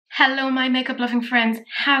Hello my makeup loving friends,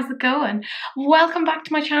 how's it going? Welcome back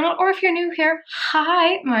to my channel, or if you're new here,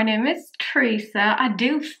 hi, my name is Teresa. I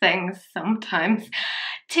do things sometimes.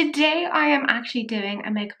 Today I am actually doing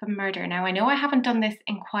a makeup and murder. Now I know I haven't done this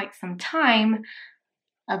in quite some time,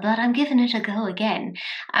 but I'm giving it a go again.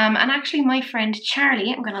 And actually my friend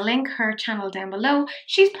Charley, I'm going to link her channel down below,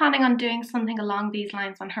 she's planning on doing something along these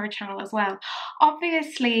lines on her channel as well.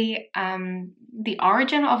 Obviously, the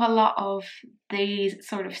origin of a lot of these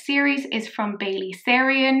sort of series is from Bailey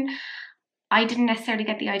Sarian. I didn't necessarily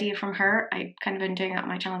get the idea from her. I've kind of been doing that on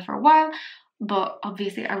my channel for a while, but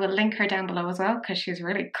obviously I will link her down below as well because she's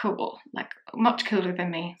really cool, like much cooler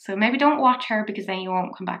than me. So maybe don't watch her because then you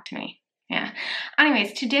won't come back to me. Yeah.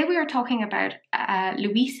 Anyways, today we are talking about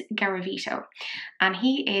Luis Garavito, and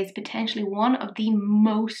he is potentially one of the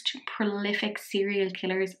most prolific serial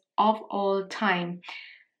killers of all time,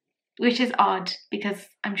 which is odd because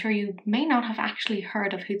I'm sure you may not have actually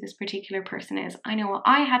heard of who this particular person is. I know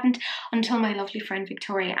I hadn't until my lovely friend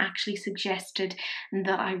Victoria actually suggested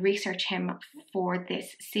that I research him for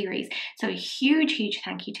this series. So a huge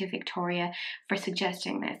thank you to Victoria for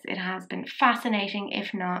suggesting this. It has been fascinating,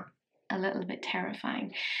 if not a little bit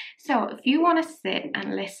terrifying. So if you want to sit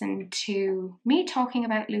and listen to me talking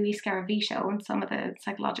about Luis Garavito and some of the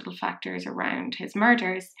psychological factors around his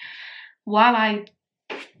murders while I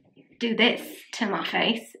do this to my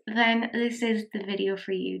face, then this is the video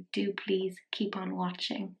for you. Do please keep on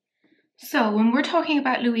watching. So when we're talking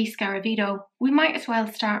about Luis Garavito, we might as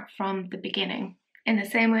well start from the beginning, in the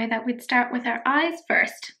same way that we'd start with our eyes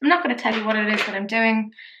first. I'm not going to tell you what it is that I'm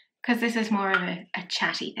doing, because this is more of a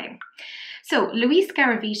chatty thing. So Luis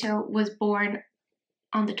Garavito was born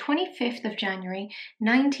on the 25th of January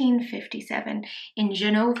 1957 in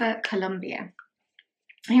Genova, Colombia.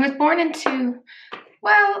 He was born into,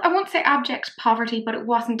 well, I won't say abject poverty, but it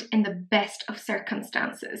wasn't in the best of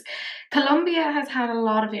circumstances. Colombia has had a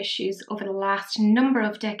lot of issues over the last number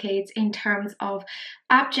of decades in terms of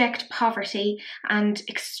abject poverty and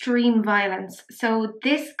extreme violence. So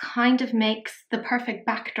this kind of makes the perfect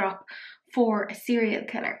backdrop for a serial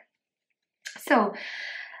killer. So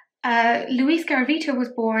Luis Garavito was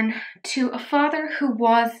born to a father who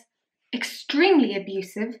was extremely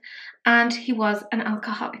abusive, and he was an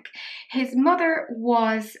alcoholic. His mother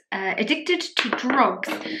was addicted to drugs,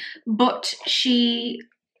 but she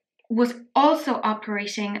was also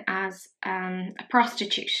operating as a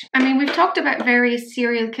prostitute. I mean, we've talked about various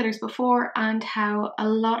serial killers before and how a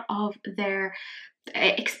lot of their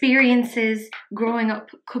experiences growing up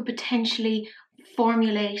could potentially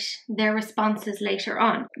formulate their responses later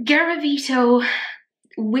on. Garavito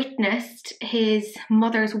witnessed his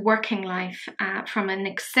mother's working life from an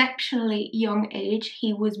exceptionally young age.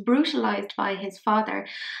 He was brutalized by his father.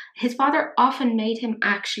 His father often made him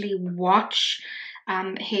actually watch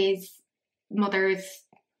his mother's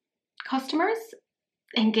customers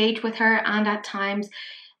engage with her, and at times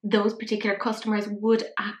those particular customers would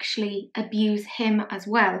actually abuse him as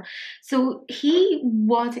well. So he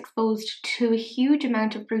was exposed to a huge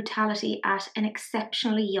amount of brutality at an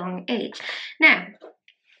exceptionally young age. Now,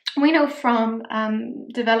 we know from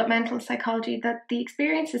developmental psychology that the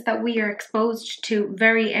experiences that we are exposed to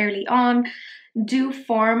very early on do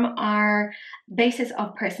form our basis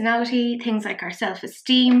of personality, things like our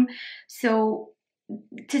self-esteem. So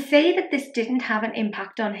to say that this didn't have an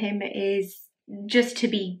impact on him is just to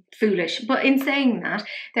be foolish. But in saying that,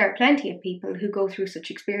 there are plenty of people who go through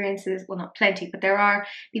such experiences. Well, not plenty, but there are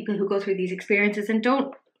people who go through these experiences and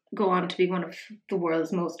don't go on to be one of the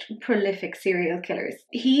world's most prolific serial killers.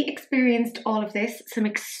 He experienced all of this, some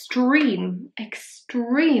extreme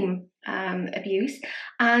abuse,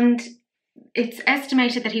 and it's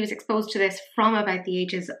estimated that he was exposed to this from about the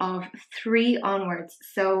ages of 3 onwards.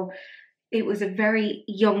 So it was a very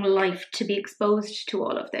young life to be exposed to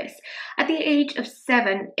all of this. At the age of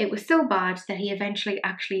 7, it was so bad that he eventually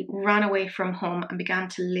actually ran away from home and began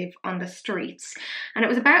to live on the streets. And it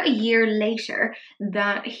was about a year later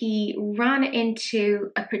that he ran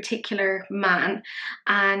into a particular man,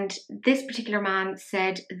 and this particular man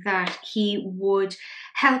said that he would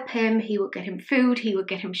help him, he would get him food, he would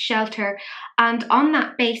get him shelter, and on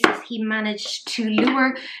that basis he managed to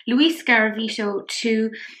lure Luis Garavito to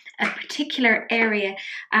a particular area,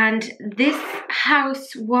 and this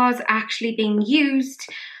house was actually being used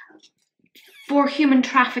for human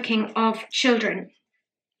trafficking of children.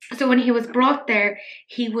 So when he was brought there,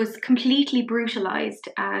 he was completely brutalized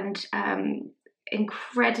and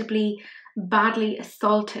incredibly badly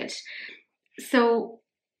assaulted. So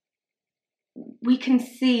we can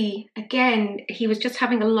see, again, he was just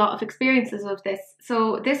having a lot of experiences of this.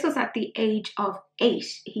 So this was at the age of 8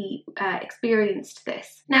 he experienced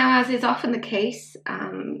this. Now, as is often the case,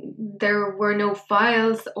 there were no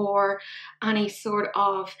files or any sort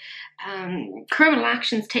of criminal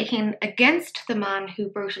actions taken against the man who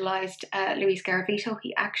brutalized Luis Garavito.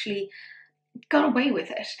 He actually got away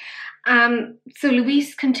with it. So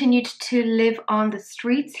Luis continued to live on the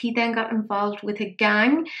streets. He then got involved with a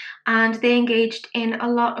gang and they engaged in a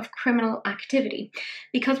lot of criminal activity,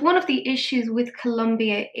 because one of the issues with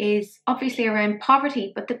Colombia is obviously around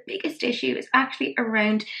poverty, but the biggest issue is actually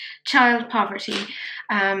around child poverty.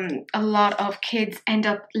 A lot of kids end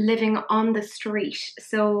up living on the street,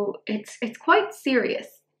 so it's quite serious.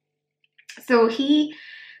 So he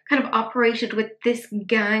kind of operated with this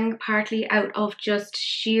gang partly out of just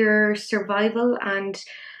sheer survival and,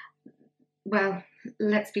 well,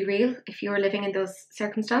 let's be real, if you're living in those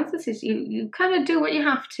circumstances, you kind of do what you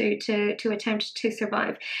have to attempt to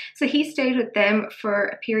survive. So he stayed with them for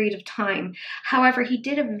a period of time. However, he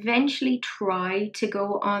did eventually try to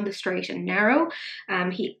go on the straight and narrow.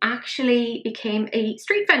 He actually became a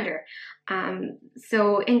street vendor.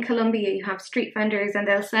 So in Colombia you have street vendors and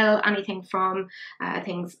they'll sell anything from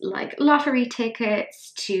things like lottery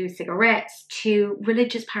tickets to cigarettes to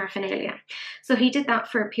religious paraphernalia. So he did that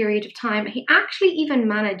for a period of time. He actually even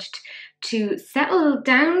managed to settle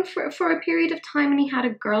down for a period of time, and he had a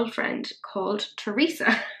girlfriend called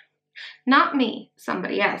Teresa. Not me,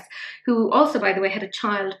 somebody else, who also, by the way, had a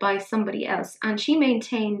child by somebody else. And she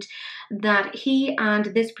maintained that he and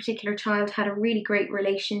this particular child had a really great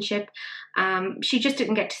relationship. She just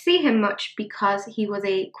didn't get to see him much because he was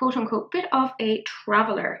a quote-unquote bit of a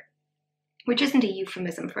traveller, which isn't a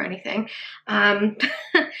euphemism for anything.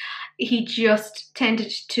 He just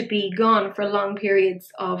tended to be gone for long periods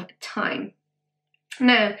of time.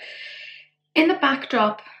 Now, in the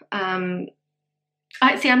backdrop,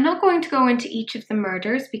 I'm not going to go into each of the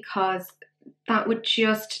murders because that would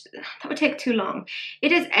take too long.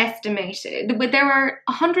 It is estimated, but there are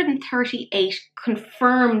 138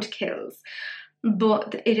 confirmed kills,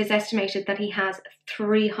 but it is estimated that he has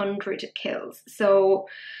 300 kills. So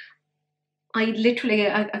I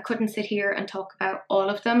couldn't sit here and talk about all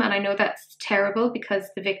of them, and I know that's terrible because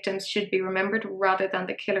the victims should be remembered rather than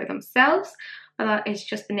the killer themselves, but that is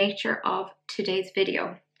just the nature of today's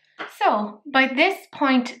video. So, by this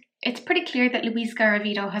point, it's pretty clear that Luis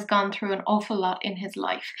Garavito has gone through an awful lot in his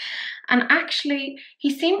life. And actually,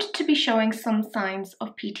 he seemed to be showing some signs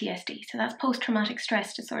of PTSD, so that's post-traumatic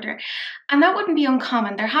stress disorder. And that wouldn't be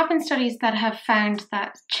uncommon. There have been studies that have found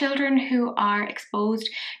that children who are exposed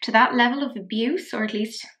to that level of abuse, or at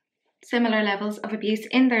least similar levels of abuse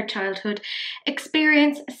in their childhood,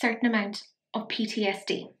 experience a certain amount of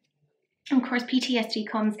PTSD. Of course, PTSD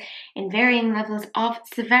comes in varying levels of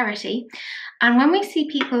severity. And when we see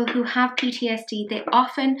people who have PTSD, they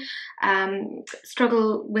often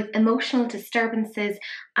struggle with emotional disturbances,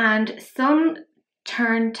 and some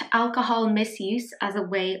turn to alcohol misuse as a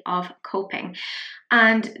way of coping.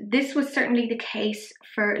 And this was certainly the case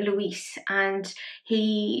for Luis, and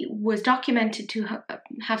he was documented to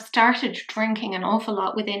have started drinking an awful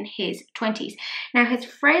lot within his 20s. Now, his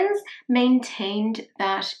friends maintained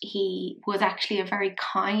that he was actually a very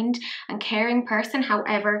kind and caring person.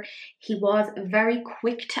 However, he was very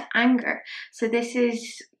quick to anger. So this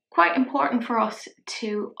is quite important for us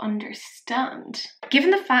to understand.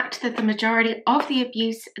 Given the fact that the majority of the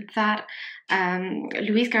abuse that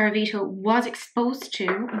Luis Garavito was exposed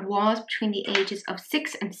to was between the ages of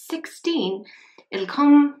 6 and 16, it'll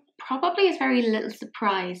come probably as very little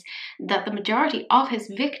surprise that the majority of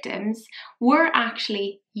his victims were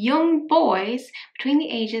actually young boys between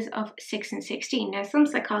the ages of 6 and 16. Now, some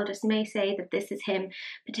psychologists may say that this is him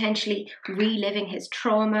potentially reliving his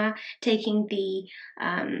trauma, taking the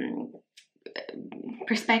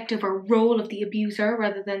perspective or role of the abuser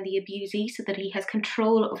rather than the abusee, so that he has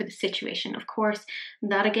control over the situation. Of course,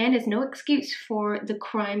 that again is no excuse for the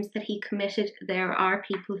crimes that he committed. There are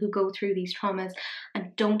people who go through these traumas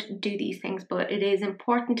and don't do these things, but it is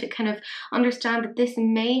important to kind of understand that this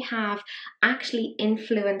may have actually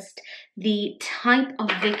influenced the type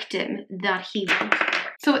of victim that he was.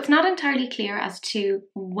 So it's not entirely clear as to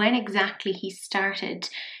when exactly he started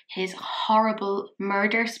his horrible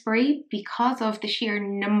murder spree because of the sheer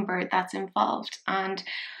number that's involved, and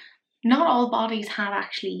not all bodies have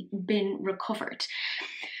actually been recovered.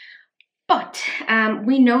 But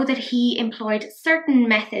we know that he employed certain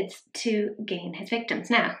methods to gain his victims.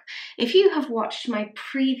 Now, if you have watched my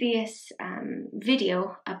previous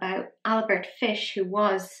video about Albert Fish, who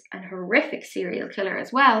was a horrific serial killer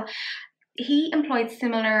as well, he employed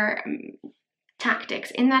similar tactics,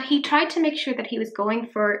 in that he tried to make sure that he was going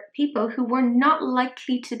for people who were not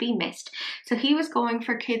likely to be missed. So he was going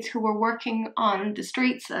for kids who were working on the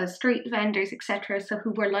streets as street vendors, etc., so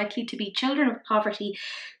who were likely to be children of poverty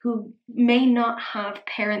who may not have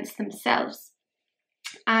parents themselves.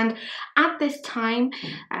 And at this time,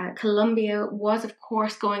 Colombia was, of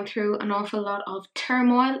course, going through an awful lot of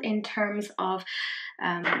turmoil in terms of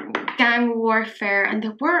gang warfare, and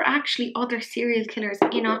there were actually other serial killers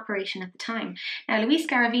in operation at the time. Now, Luis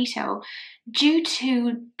Garavito, due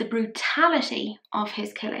to the brutality of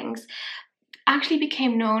his killings, actually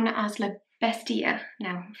became known as La Bestia.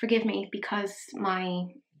 Now, forgive me, because my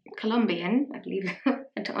Colombian, I believe,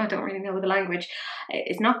 I don't really know the language,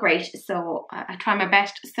 is not great, so I try my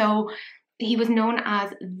best. So he was known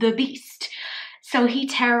as the Beast. So he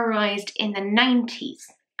terrorized in the 90s.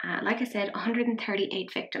 Like I said,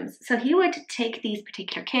 138 victims. So he would take these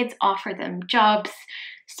particular kids, offer them jobs,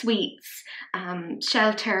 sweets,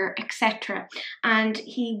 shelter, etc. And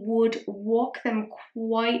he would walk them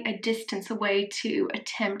quite a distance away to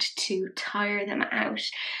attempt to tire them out.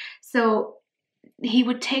 So he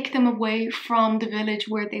would take them away from the village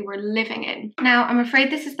where they were living in. Now, I'm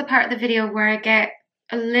afraid this is the part of the video where I get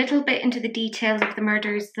a little bit into the details of the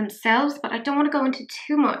murders themselves, but I don't want to go into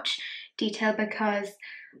too much detail because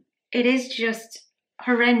it is just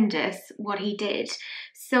horrendous what he did.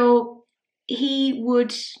 So he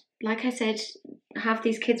would, like I said, have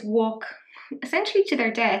these kids walk essentially to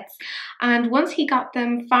their deaths, and once he got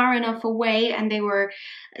them far enough away and they were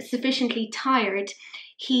sufficiently tired,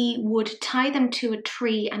 he would tie them to a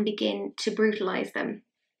tree and begin to brutalize them.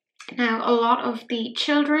 Now, a lot of the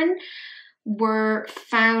children were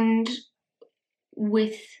found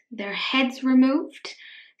with their heads removed.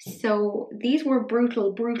 So these were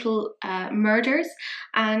brutal murders,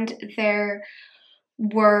 and there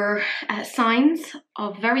were signs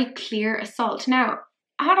of very clear assault. Now,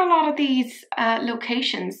 at a lot of these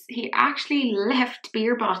locations, he actually left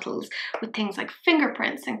beer bottles with things like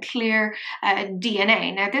fingerprints and clear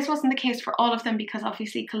DNA. Now, this wasn't the case for all of them because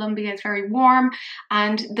obviously Colombia is very warm,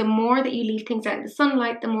 and the more that you leave things out in the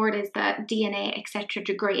sunlight, the more it is that DNA, etc.,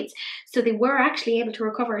 degrades. So they were actually able to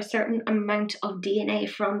recover a certain amount of DNA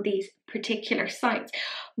from these particular sites.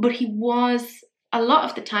 But he was a lot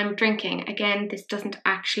of the time drinking. Again, this doesn't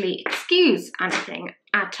actually excuse anything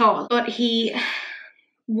at all, but he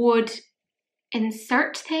would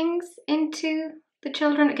insert things into the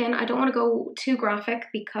children. Again, I don't want to go too graphic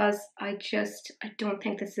because I don't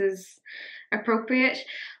think this is appropriate,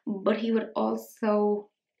 but he would also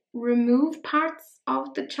remove parts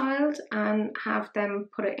of the child and have them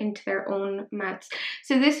put it into their own mouths.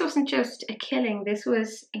 So this wasn't just a killing, this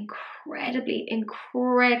was incredibly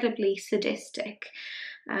sadistic.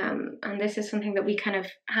 And this is something that we kind of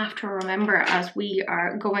have to remember as we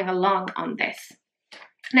are going along on this.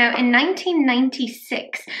 Now, in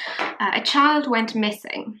 1996, a child went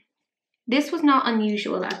missing. This was not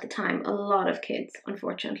unusual at the time. A lot of kids,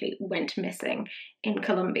 unfortunately, went missing in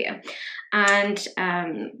Colombia. And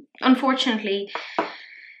unfortunately,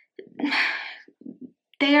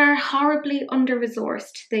 they are horribly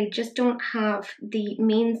under-resourced. They just don't have the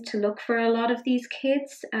means to look for a lot of these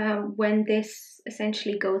kids when this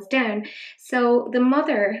essentially goes down. So the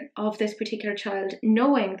mother of this particular child,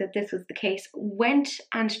 knowing that this was the case, went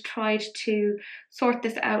and tried to sort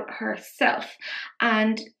this out herself.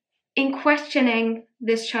 And in questioning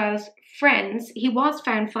this child's friends, he was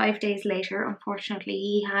found 5 days later. Unfortunately,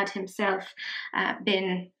 he had himself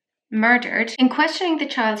been murdered. In questioning the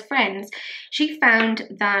child's friends, she found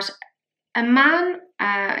that a man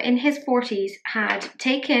in his 40s had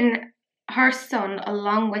taken her son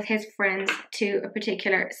along with his friends to a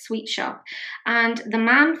particular sweet shop, and the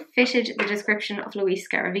man fitted the description of Luis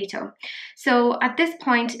Garavito. So at this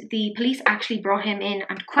point, the police actually brought him in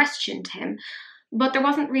and questioned him, but there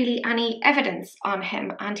wasn't really any evidence on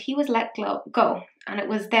him, and he was let go. And it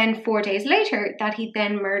was then 4 days later that he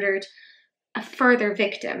then murdered a further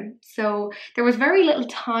victim. So there was very little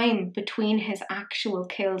time between his actual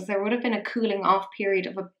kills. There would have been a cooling off period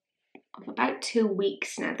of about 2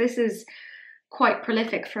 weeks. Now, this is quite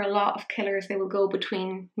prolific for a lot of killers. They will go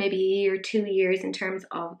between maybe a year, 2 years in terms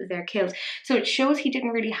of their kills. So it shows he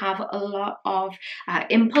didn't really have a lot of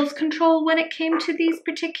impulse control when it came to these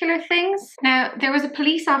particular things. Now, there was a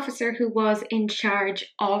police officer who was in charge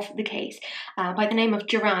of the case by the name of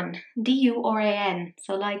Duran, D-U-R-A-N,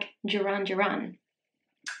 so like Duran.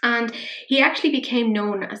 And he actually became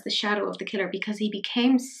known as the shadow of the killer because he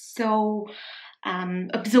became so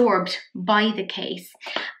absorbed by the case,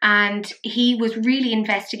 and he was really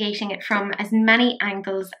investigating it from as many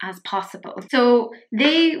angles as possible. So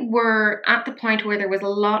they were at the point where there was a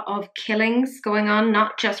lot of killings going on,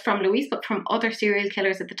 not just from Luis but from other serial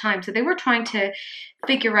killers at the time. So they were trying to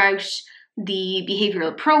figure out the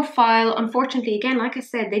behavioral profile. Unfortunately, again, like I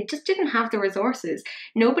said, they just didn't have the resources.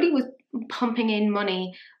 Nobody was pumping in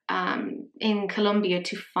money in Colombia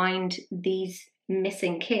to find these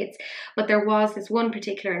missing kids, but there was this one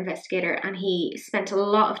particular investigator, and he spent a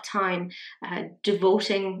lot of time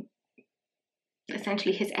devoting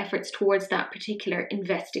essentially his efforts towards that particular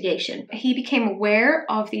investigation. He became aware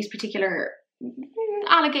of these particular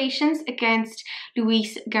allegations against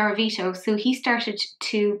Luis Garavito, so he started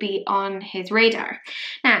to be on his radar.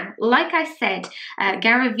 Now, like I said,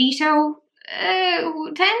 Garavito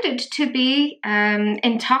tended to be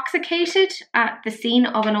intoxicated at the scene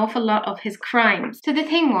of an awful lot of his crimes. So the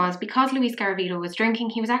thing was, because Luis Garavito was drinking,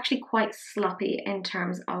 he was actually quite sloppy in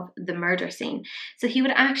terms of the murder scene. So he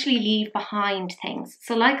would actually leave behind things.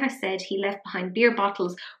 So like I said, he left behind beer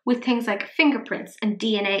bottles with things like fingerprints and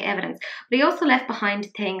DNA evidence. But he also left behind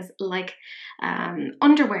things like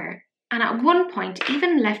underwear, and at one point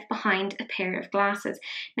even left behind a pair of glasses.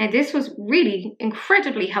 Now this was really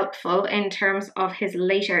incredibly helpful in terms of his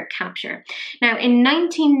later capture. Now in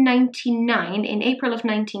 1999, in April of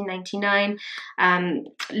 1999,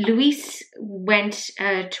 Luis went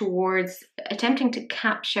towards attempting to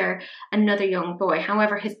capture another young boy.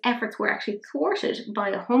 However, his efforts were actually thwarted by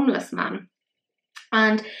a homeless man.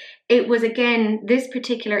 And it was again this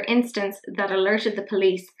particular instance that alerted the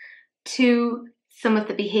police to some of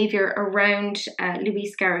the behavior around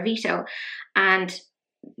Luis Garavito, and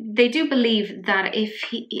they do believe that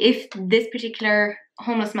if this particular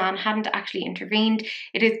homeless man hadn't actually intervened,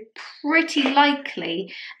 it is pretty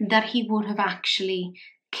likely that he would have actually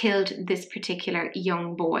killed this particular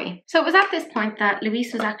young boy. So it was at this point that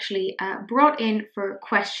Luis was actually brought in for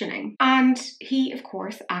questioning, and he of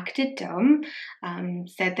course acted dumb,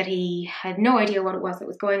 said that he had no idea what it was that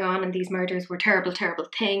was going on, and these murders were terrible, terrible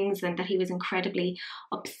things, and that he was incredibly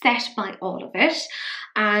upset by all of it.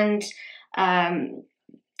 And in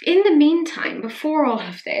the meantime, before all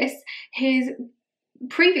of this, his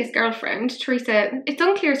previous girlfriend, Teresa, it's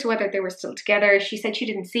unclear as to whether they were still together. She said she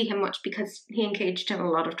didn't see him much because he engaged in a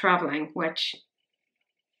lot of traveling, which,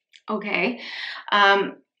 okay.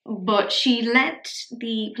 But she let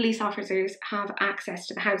the police officers have access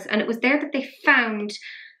to the house, and it was there that they found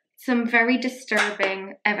some very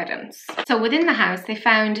disturbing evidence. So within the house, they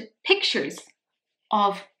found pictures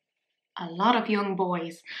of a lot of young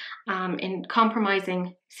boys in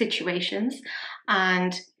compromising situations,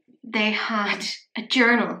 and they had a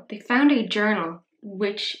journal. They found a journal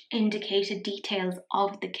which indicated details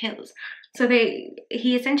of the kills. So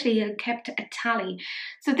he essentially had kept a tally.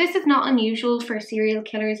 So this is not unusual for serial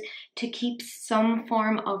killers to keep some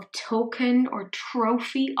form of token or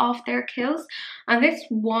trophy of their kills, and this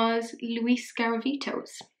was Luis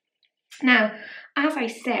Garavito's. Now, as I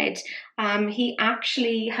said, he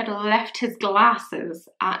actually had left his glasses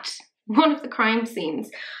at one of the crime scenes,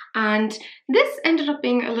 and this ended up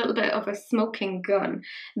being a little bit of a smoking gun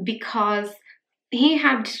because he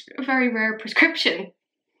had a very rare prescription,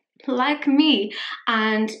 like me,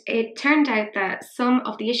 and it turned out that some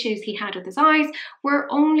of the issues he had with his eyes were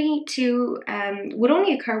would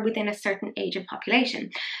only occur within a certain age of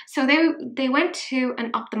population. So they went to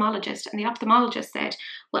an ophthalmologist, and the ophthalmologist said,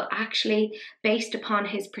 well, actually, based upon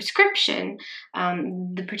his prescription,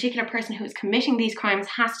 the particular person who is committing these crimes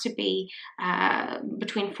has to be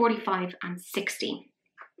between 45 and 60.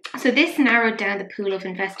 So this narrowed down the pool of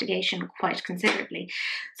investigation quite considerably.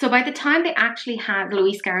 So by the time they actually had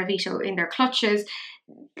Luis Garavito in their clutches,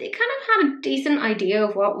 they kind of had a decent idea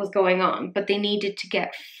of what was going on, but they needed to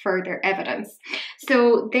get further evidence.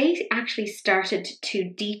 So they actually started to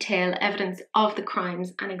detail evidence of the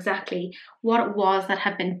crimes and exactly what it was that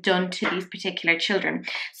had been done to these particular children.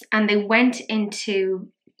 And they went into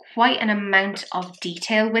quite an amount of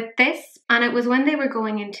detail with this. And it was when they were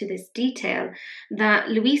going into this detail that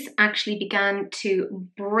Luis actually began to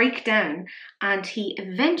break down, and he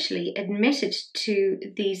eventually admitted to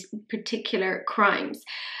these particular crimes.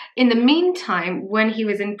 In the meantime, when he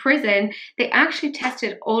was in prison, they actually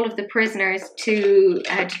tested all of the prisoners to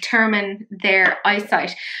determine their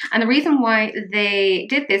eyesight. And the reason why they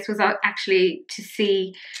did this was actually to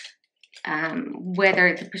see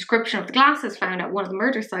whether the prescription of the glasses found at one of the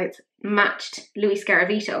murder sites matched Luis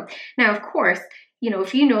Garavito. Now, of course, you know,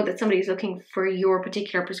 if you know that somebody's looking for your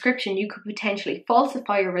particular prescription, you could potentially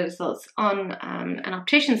falsify your results on an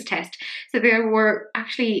optician's test. So they were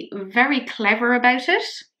actually very clever about it.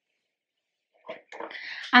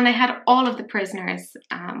 And they had all of the prisoners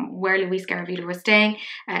where Luis Garavito was staying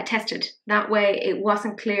tested. That way it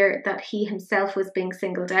wasn't clear that he himself was being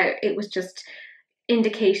singled out. It was just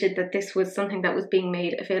indicated that this was something that was being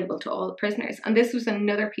made available to all prisoners. And this was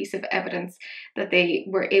another piece of evidence that they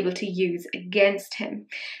were able to use against him.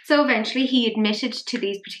 So eventually he admitted to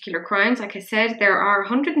these particular crimes. Like I said, there are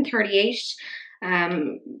 138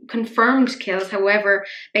 confirmed kills. However,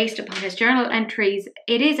 based upon his journal entries,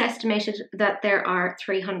 it is estimated that there are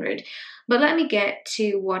 300. But let me get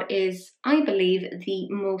to what is, I believe, the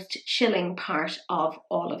most chilling part of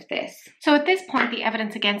all of this. So at this point, the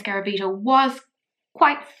evidence against Garavito was,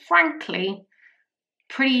 quite frankly,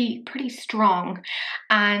 pretty strong,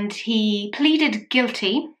 and he pleaded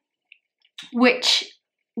guilty, which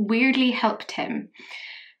weirdly helped him.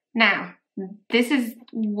 Now, this is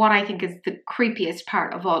what I think is the creepiest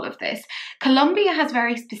part of all of this. Colombia has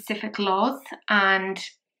very specific laws, and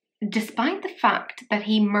despite the fact that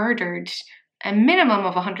he murdered a minimum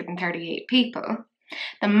of 138 people,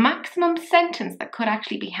 the maximum sentence that could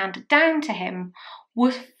actually be handed down to him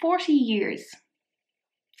was 40 years.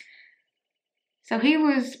 So he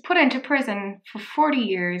was put into prison for 40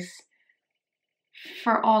 years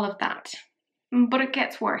for all of that. But it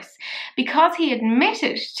gets worse. Because he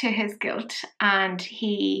admitted to his guilt and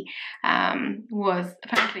he was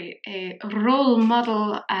apparently a role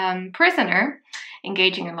model prisoner,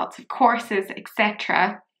 engaging in lots of courses,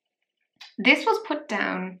 etc., this was put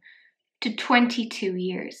down to 22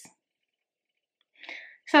 years.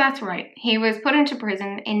 So that's right. He was put into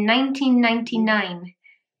prison in 1999.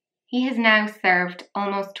 He has now served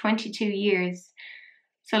almost 22 years.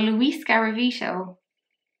 So Luis Garavito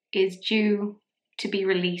is due to be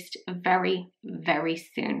released very, very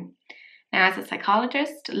soon. Now, as a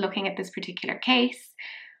psychologist looking at this particular case,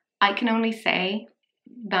 I can only say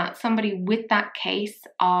that somebody with that case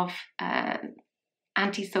of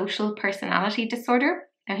antisocial personality disorder,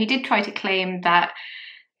 now he did try to claim that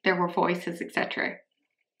there were voices, etc.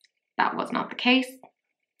 That was not the case.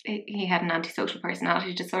 He had an antisocial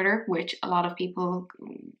personality disorder, which a lot of people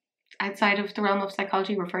outside of the realm of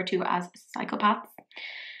psychology refer to as psychopaths.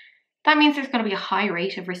 That means there's going to be a high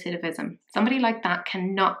rate of recidivism. Somebody like that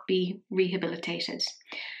cannot be rehabilitated.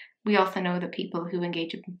 We also know that people who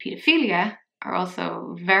engage in paedophilia are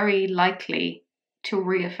also very likely to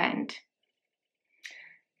reoffend.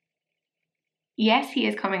 Yes, he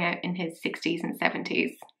is coming out in his 60s and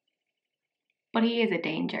 70s, but he is a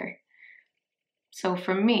danger. So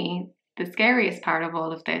for me, the scariest part of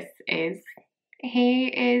all of this is he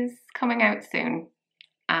is coming out soon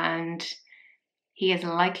and he is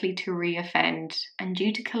likely to reoffend. And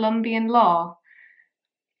due to Colombian law,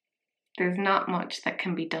 there's not much that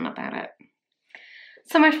can be done about it.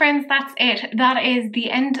 So my friends, that's it. That is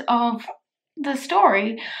the end of the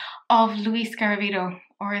story of Luis Garavito.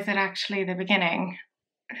 Or is it actually the beginning?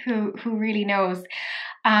 Who really knows?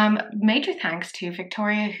 Major thanks to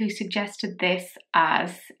Victoria, who suggested this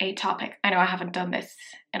as a topic. I know I haven't done this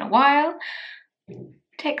in a while.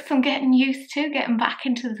 Takes some getting used to, getting back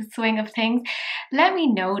into the swing of things. Let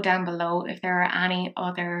me know down below if there are any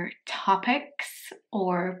other topics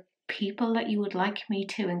or people that you would like me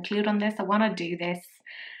to include on this. I want to do this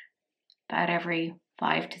about every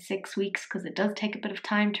 5 to 6 weeks because it does take a bit of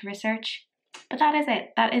time to research. But that is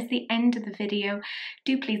it. That is the end of the video.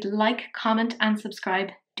 Do please like, comment and subscribe.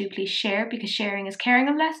 Do please share, because sharing is caring,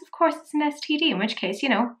 unless of course it's an STD, in which case, you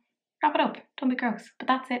know, wrap it up. Don't be gross. But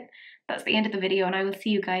that's it. That's the end of the video and I will see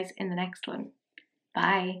you guys in the next one.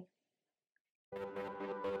 Bye.